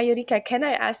 Dr. Mayurika, can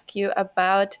I ask you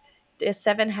about the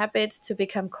 7 habits to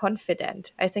become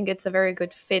confident? I think it's a very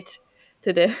good fit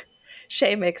to the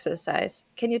shame exercise.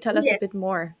 Can you tell us a bit Yes.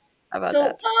 more about So,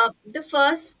 that? the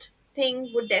first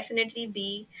thing would definitely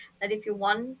be that if you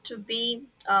want to be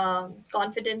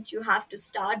confident, you have to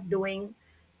start doing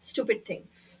stupid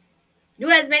things. Do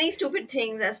as many stupid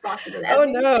things as possible, as Oh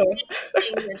many no. strange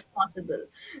things as possible.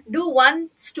 Do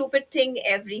one stupid thing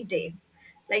every day.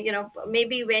 Like,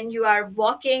 maybe when you are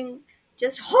walking,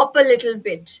 just hop a little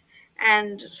bit.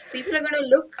 And people are going to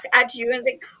look at you and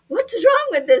think, what's wrong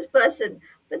with this person?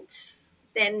 But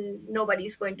then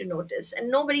nobody's going to notice. And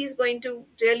nobody's going to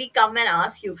really come and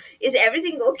ask you, is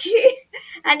everything okay?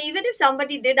 And even if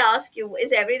somebody did ask you,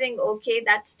 is everything okay,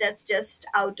 that's just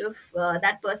out of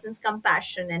that person's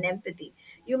compassion and empathy.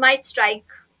 You might strike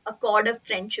a chord of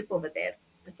friendship over there.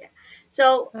 Okay,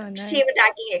 so Oh, shame nice.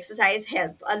 attacking exercise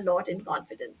help a lot in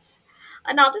confidence.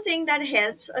 Another thing that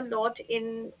helps a lot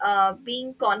in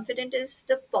being confident is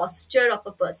the posture of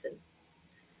a person.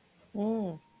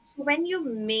 Mm, So when you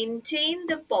maintain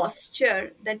the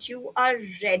posture that you are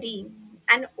ready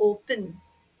and open,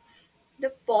 the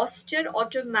posture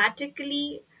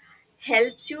automatically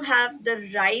helps you have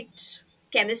the right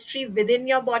chemistry within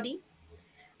your body,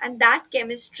 and that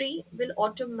chemistry will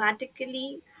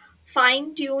automatically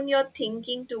fine tune your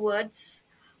thinking towards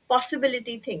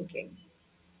possibility thinking.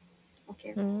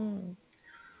 Okay. mm,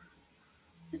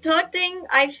 The third thing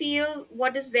I feel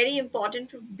what is very important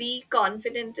to be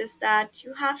confident is that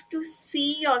you have to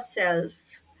see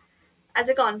yourself as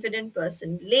a confident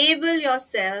person. Label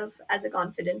yourself as a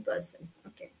confident person.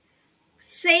 Okay.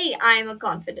 Say I am a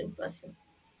confident person.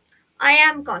 I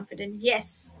am confident.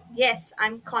 Yes, yes,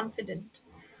 I'm confident.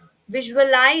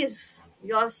 Visualize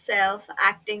yourself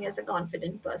acting as a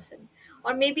confident person.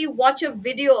 Or maybe watch a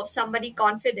video of somebody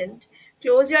confident,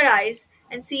 close your eyes,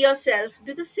 and see yourself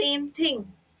do the same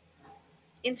thing.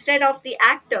 Instead of the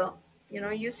actor,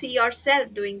 you see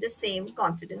yourself doing the same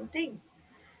confident thing.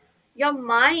 Your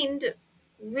mind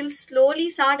will slowly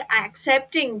start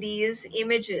accepting these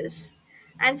images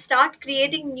and start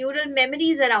creating neural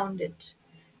memories around it.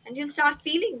 And you'll start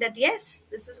feeling that, yes,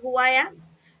 this is who I am.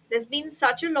 There's been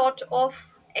such a lot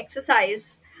of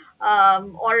exercise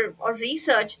or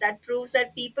research that proves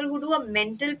that people who do a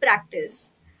mental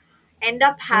practice end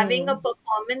up having a mm,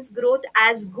 performance growth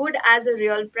as good as a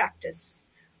real practice.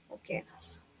 Okay,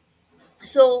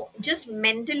 so just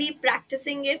mentally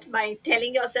practicing it by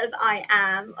telling yourself, I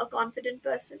am a confident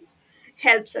person,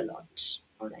 helps a lot.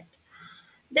 All right.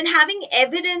 Then having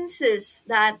evidences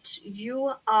that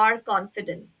you are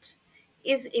confident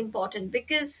is important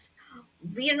because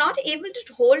we are not able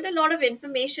to hold a lot of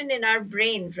information in our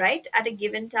brain, right? At a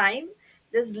given time,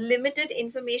 there's limited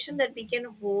information that we can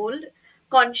hold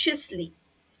consciously.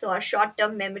 So our short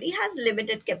term memory has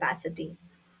limited capacity.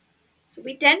 So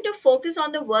we tend to focus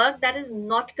on the work that is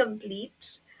not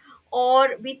complete,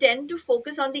 or we tend to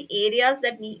focus on the areas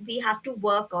that we have to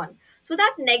work on. So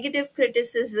that negative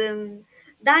criticism,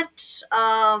 that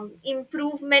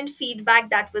improvement feedback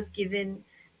that was given,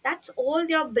 that's all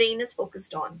your brain is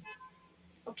focused on.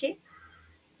 Okay,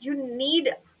 you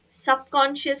need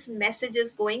subconscious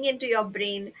messages going into your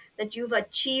brain that you've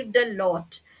achieved a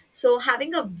lot. So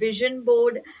having a vision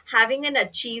board, having an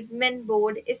achievement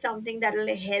board is something that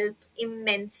will help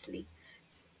immensely.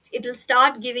 It'll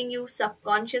start giving you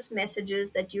subconscious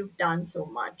messages that you've done so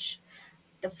much.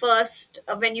 The first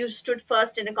when you stood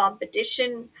first in a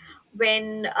competition,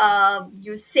 when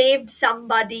you saved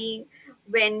somebody,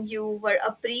 when you were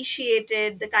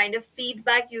appreciated, the kind of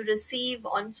feedback you receive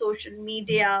on social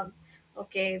media.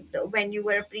 Okay, when you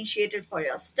were appreciated for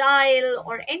your style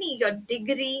or any your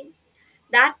degree,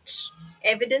 that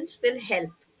evidence will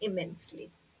help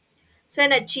immensely. So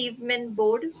an achievement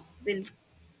board will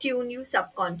tune you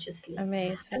subconsciously.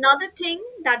 Amazing. Another thing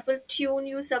that will tune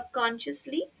you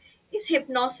subconsciously is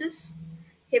hypnosis.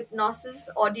 Hypnosis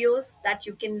audios that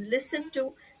you can listen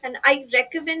to. And I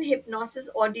recommend hypnosis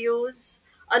audios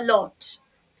a lot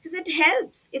because it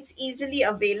helps. It's easily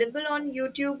available on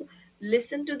YouTube.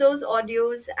 Listen to those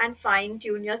audios and fine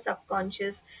tune your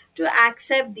subconscious to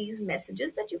accept these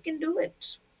messages that you can do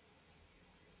it.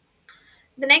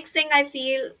 The next thing I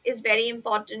feel is very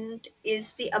important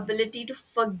is the ability to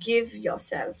forgive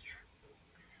yourself.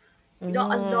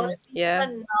 A lot Mm, of people yeah.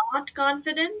 are not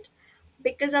confident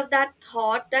because of that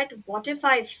thought that what if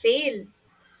I fail?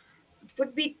 It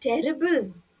would be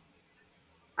terrible.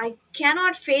 I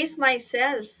cannot face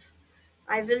myself.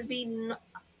 I will be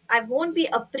I won't be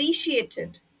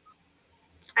appreciated.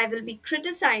 I will be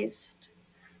criticized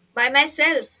by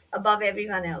myself above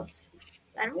everyone else.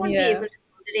 I won't be Yeah. able to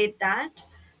tolerate that.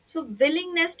 So,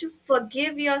 willingness to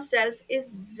forgive yourself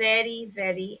is very,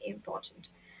 very important.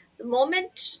 The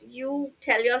moment you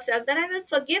tell yourself that I will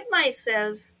forgive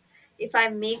myself if I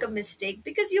make a mistake,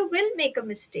 because you will make a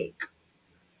mistake,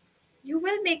 you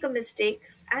will make a mistake,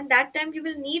 and that time you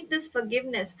will need this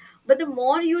forgiveness. But the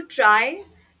more you try,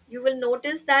 you will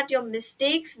notice that your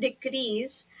mistakes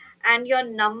decrease and your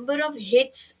number of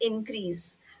hits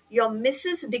increase, your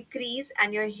misses decrease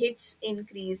and your hits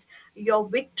increase, your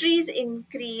victories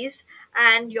increase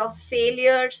and your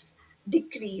failures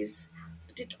decrease.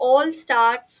 But it all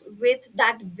starts with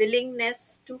that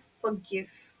willingness to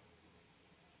forgive.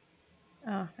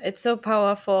 Oh, it's so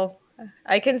powerful.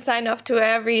 I can sign off to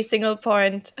every single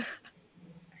point.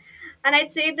 And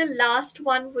I'd say the last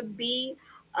one would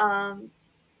um,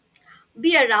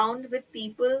 be around with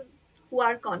people who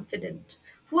are confident,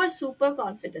 who are super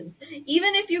confident.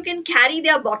 Even if you can carry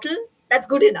their bottle, that's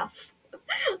good enough.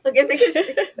 Okay, because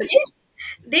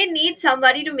they need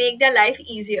somebody to make their life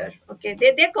easier. Okay,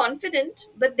 they're confident,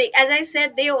 but they, as I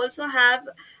said, they also have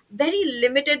very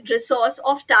limited resource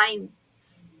of time.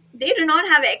 They do not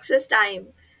have excess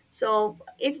time. So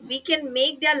if we can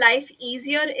make their life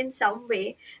easier in some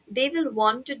way, they will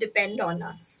want to depend on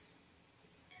us,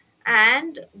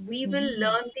 and we will Mm.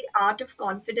 learn the art of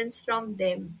confidence from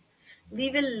them. We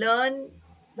will learn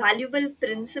valuable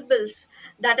principles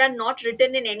that are not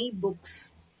written in any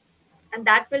books, and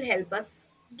that will help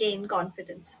us gain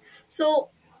confidence.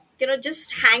 So,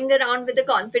 just hang around with the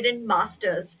confident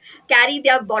masters, carry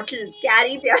their bottle,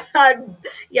 carry their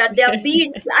yeah, their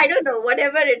beads, I don't know,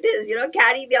 whatever it is,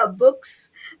 carry their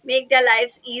books, make their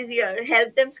lives easier,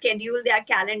 help them schedule their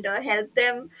calendar, help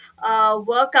them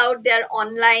work out their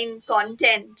online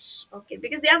content. Okay,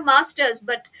 because they are masters,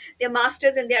 but they're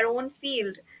masters in their own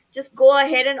field. Just go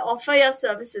ahead and offer your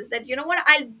services, that you know what,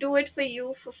 I'll do it for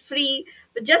you for free,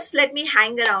 but just let me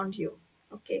hang around you.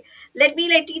 Okay, let me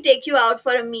take you out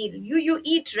for a meal. You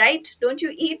eat, right? Don't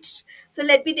you eat? So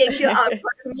let me take you out for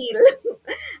a meal.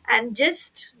 And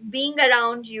just being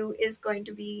around you is going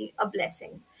to be a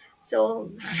blessing.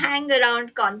 So hang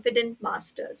around confident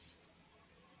masters.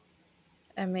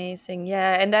 Amazing.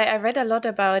 Yeah. And I read a lot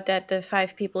about that the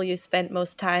five people you spend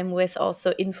most time with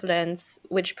also influence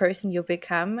which person you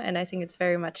become. And I think it's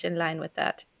very much in line with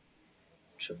that.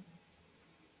 True.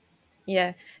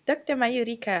 Yeah. Dr.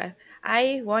 Mayurika,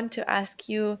 I want to ask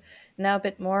you now a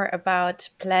bit more about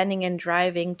planning and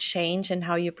driving change and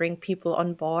how you bring people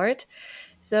on board.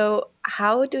 So,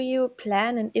 how do you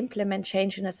plan and implement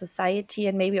change in a society?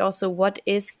 And maybe also what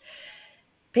is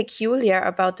peculiar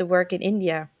about the work in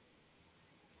India?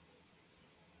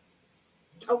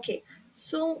 Okay,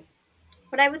 so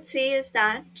what I would say is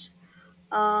that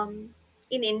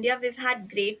in India, we've had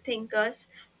great thinkers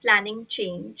planning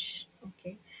change.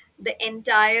 Okay, the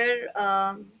entire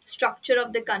structure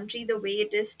of the country, the way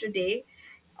it is today,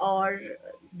 or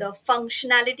the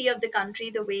functionality of the country,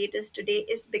 the way it is today,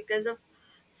 is because of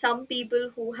some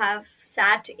people who have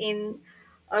sat in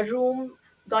a room,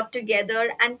 got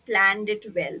together, and planned it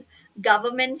well.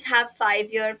 Governments have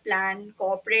 5-year plan.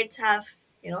 Corporates have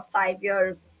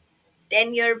 5-year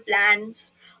 10-year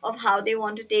plans of how they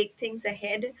want to take things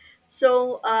ahead.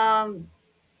 So,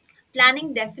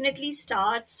 planning definitely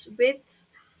starts with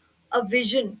a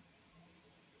vision.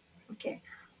 Okay.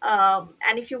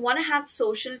 And if you want to have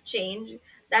social change,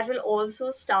 that will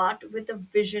also start with a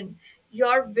vision.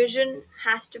 Your vision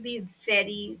has to be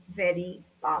very, very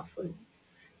powerful.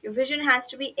 Your vision has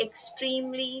to be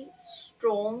extremely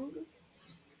strong,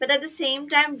 but at the same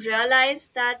time realize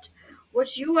that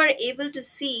what you are able to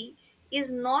see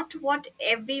is not what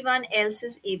everyone else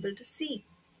is able to see.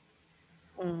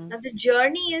 Mm. Now the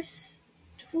journey is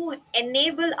to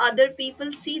enable other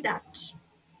people see that.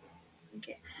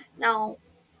 Okay, now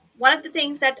one of the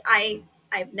things that I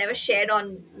I've never shared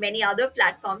on many other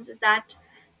platforms, is that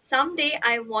someday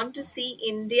I want to see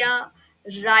India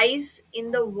rise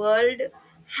in the World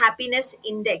Happiness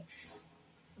Index.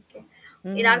 Okay.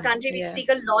 In our Mm, country, we yeah. speak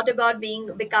a lot about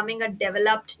becoming a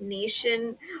developed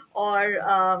nation, or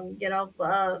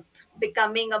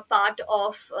becoming a part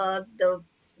of the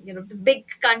big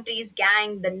countries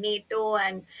gang, the NATO,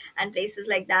 and places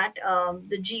like that,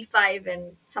 the G5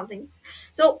 and something.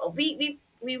 So we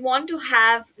want to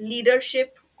have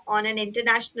leadership on an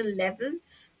international level,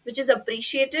 which is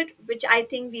appreciated, which I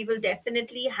think we will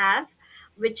definitely have,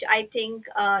 which I think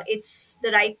it's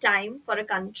the right time for a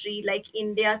country like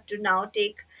India to now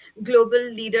take global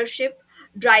leadership,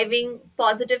 driving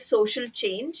positive social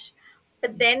change.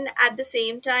 But then at the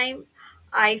same time,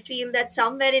 I feel that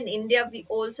somewhere in India, we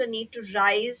also need to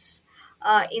rise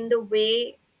in the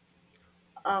way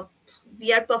uh,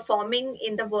 we are performing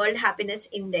in the World Happiness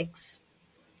Index.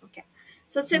 Okay.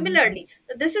 So Mhm. similarly,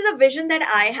 this is a vision that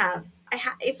I have.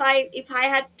 If I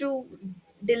had to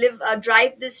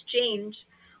drive this change,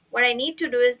 what I need to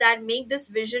do is that make this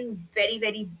vision very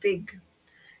very big.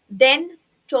 Then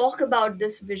talk about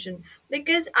this vision,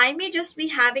 because I may just be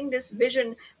having this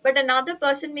vision, but another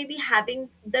person may be having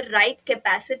the right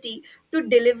capacity to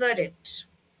deliver it.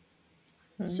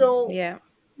 Mhm. So Yeah.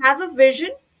 have a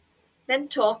vision, then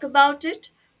talk about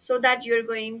it, so that you're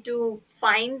going to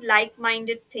find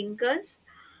like-minded thinkers.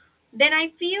 Then I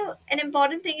feel an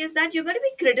important thing is that you're going to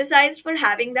be criticized for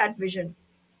having that vision,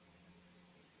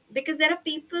 because there are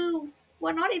people who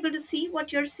are not able to see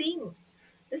what you're seeing.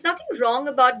 There's nothing wrong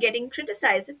about getting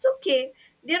criticized. It's okay.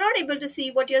 They're not able to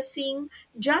see what you're seeing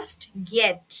just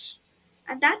yet.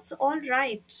 And that's all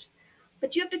right.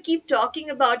 But you have to keep talking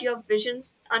about your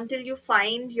visions until you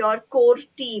find your core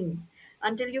team,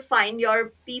 until you find your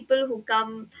people who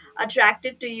come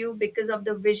attracted to you because of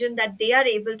the vision that they are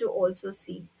able to also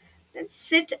see. Then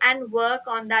sit and work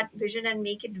on that vision and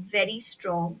make it very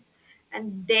strong.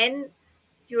 And then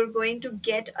you're going to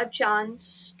get a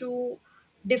chance to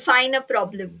define a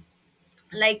problem.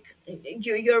 Like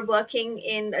you're working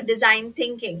in design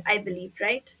thinking, I believe,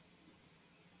 right?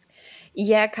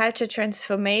 Yeah, culture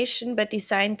transformation, but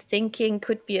design thinking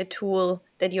could be a tool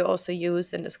that you also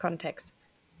use in this context.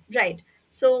 Right.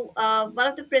 So one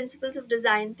of the principles of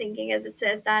design thinking, as it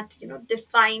says, that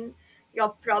define your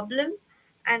problem,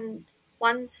 and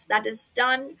once that is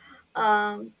done,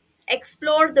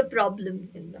 explore the problem.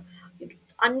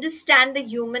 Understand the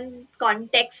human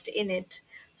context in it.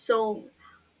 So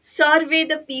survey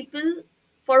the people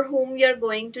for whom you're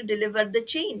going to deliver the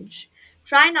change.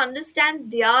 Try and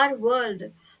understand their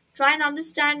world. Try and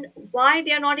understand why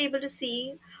they are not able to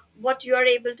see what you are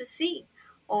able to see,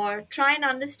 or try and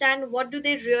understand what do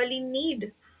they really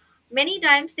need. Many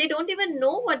times they don't even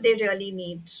know what they really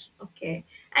need. Okay.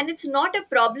 And it's not a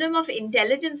problem of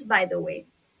intelligence, by the way.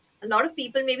 A lot of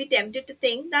people may be tempted to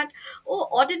think that, oh,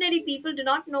 ordinary people do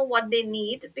not know what they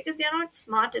need because they are not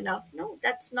smart enough. No,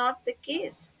 that's not the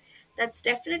case. That's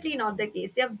definitely not the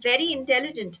case. They are very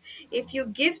intelligent. If you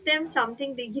give them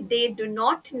something they do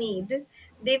not need,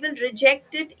 they will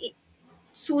reject it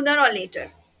sooner or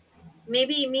later.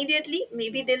 Maybe immediately,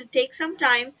 maybe they'll take some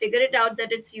time, figure it out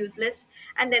that it's useless,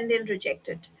 and then they'll reject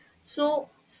it. So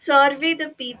survey the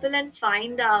people and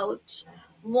find out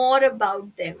more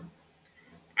about them,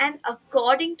 and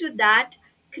according to that,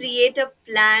 create a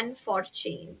plan for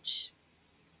change.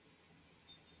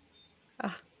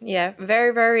 Ah, yeah,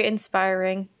 very, very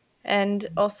inspiring. And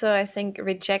also, I think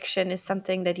rejection is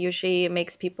something that usually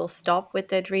makes people stop with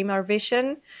their dream or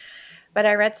vision. But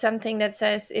I read something that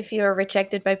says if you're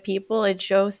rejected by people, it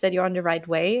shows that you're on the right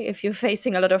way if you're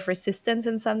facing a lot of resistance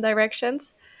in some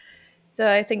directions. So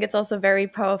I think it's also very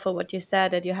powerful what you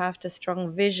said, that you have the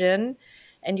strong vision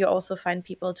and you also find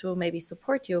people to maybe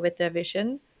support you with their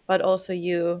vision, but also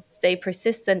you stay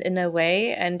persistent in a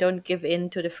way and don't give in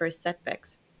to the first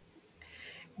setbacks.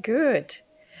 Good.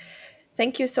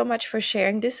 Thank you so much for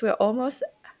sharing this. We're almost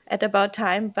at about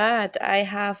time, but I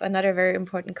have another very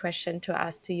important question to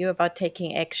ask to you about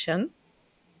taking action,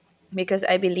 because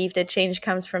I believe that change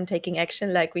comes from taking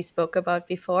action, like we spoke about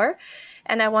before.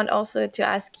 And I want also to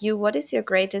ask you, what is your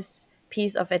greatest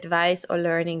piece of advice or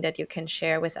learning that you can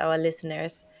share with our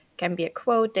listeners? Can be a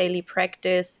quote, daily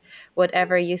practice,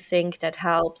 whatever you think that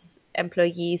helps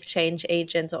employees, change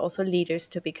agents, or also leaders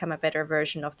to become a better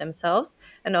version of themselves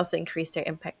and also increase their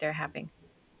impact they're having.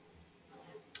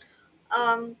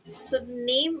 So the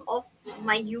name of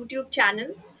my YouTube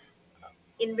channel,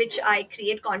 in which I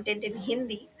create content in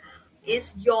Hindi,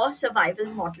 is Your Survival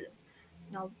Model.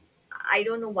 Now, I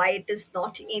don't know why it is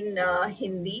not in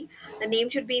Hindi. The name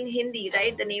should be in Hindi,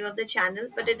 right? The name of the channel,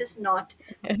 but it is not,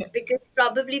 because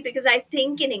probably because I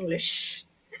think in English.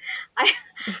 I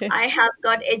I have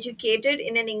got educated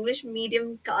in an English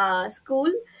medium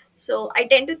school, so I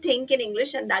tend to think in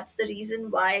English, and that's the reason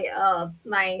why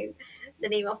my the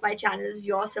name of my channel is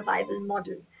Your Survival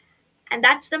Model, and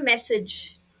that's the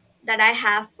message that I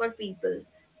have for people,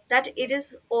 that it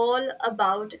is all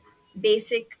about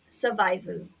basic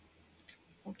survival.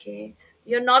 Okay,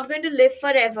 you're not going to live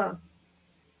forever.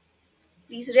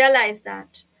 Please realize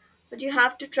that, but you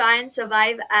have to try and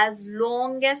survive as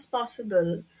long as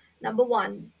possible. Number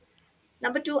one.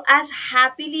 Number two, as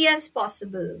happily as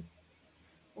possible.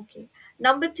 Okay.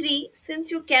 Number three, since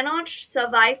you cannot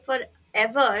survive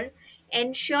forever,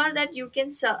 ensure that you can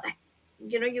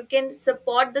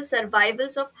support the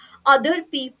survivals of other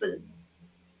people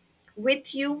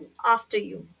with you after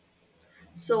you.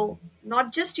 So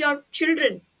not just your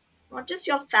children, not just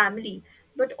your family,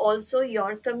 but also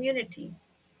your community.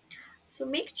 So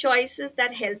make choices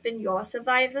that help in your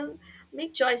survival.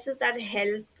 Make choices that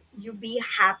help you be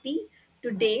happy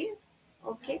today,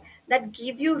 okay? That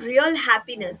give you real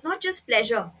happiness, not just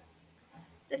pleasure.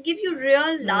 That give you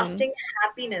real Mm, lasting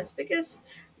happiness, because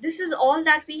this is all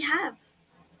that we have.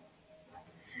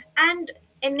 And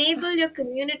enable your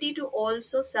community to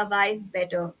also survive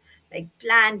better, like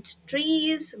plant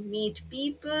trees, meet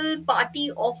people,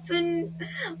 party often,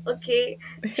 okay,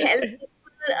 help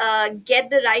people get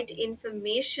the right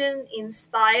information,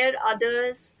 inspire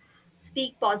others,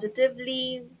 speak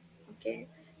positively, okay,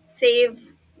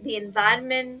 save the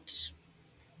environment,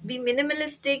 be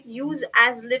minimalistic, use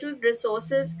as little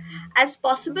resources as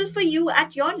possible for you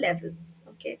at your level.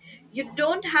 Okay, you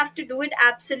don't have to do it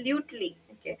absolutely.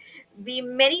 Okay, we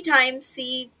many times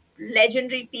see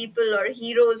legendary people or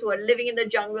heroes who are living in the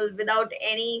jungle without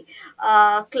any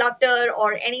clutter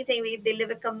or anything. They live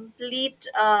a complete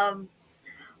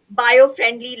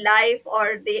bio-friendly life,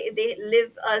 or they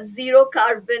live a zero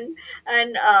carbon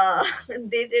and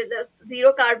they live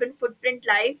zero carbon footprint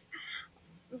life.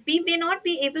 We may not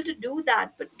be able to do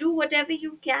that, but do whatever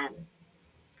you can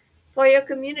for your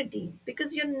community,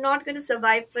 because you're not going to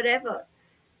survive forever.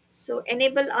 So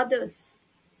enable others.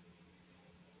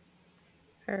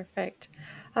 perfect.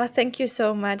 Thank you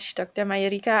so much, Dr.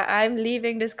 Mayurika. I'm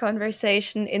leaving this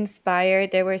conversation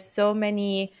inspired. There were so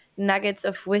many nuggets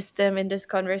of wisdom in this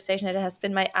conversation. It has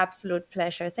been my absolute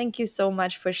pleasure. Thank you so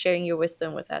much for sharing your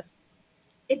wisdom with us.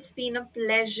 It's been a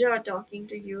pleasure talking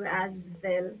to you as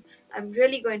well. I'm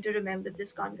really going to remember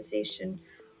this conversation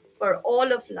for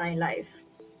all of my life.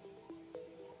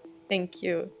 Thank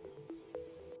you.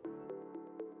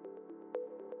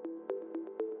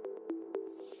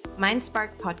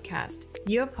 Mindspark Podcast,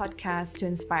 your podcast to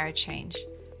inspire change.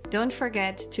 Don't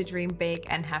forget to dream big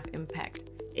and have impact.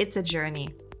 It's a journey.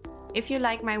 If you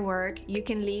like my work, you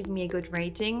can leave me a good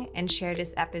rating and share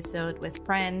this episode with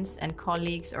friends and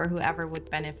colleagues or whoever would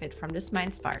benefit from this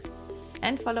Mindspark.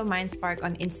 And follow Mindspark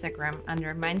on Instagram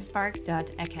under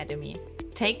mindspark.academy.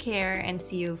 Take care and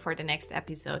see you for the next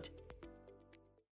episode.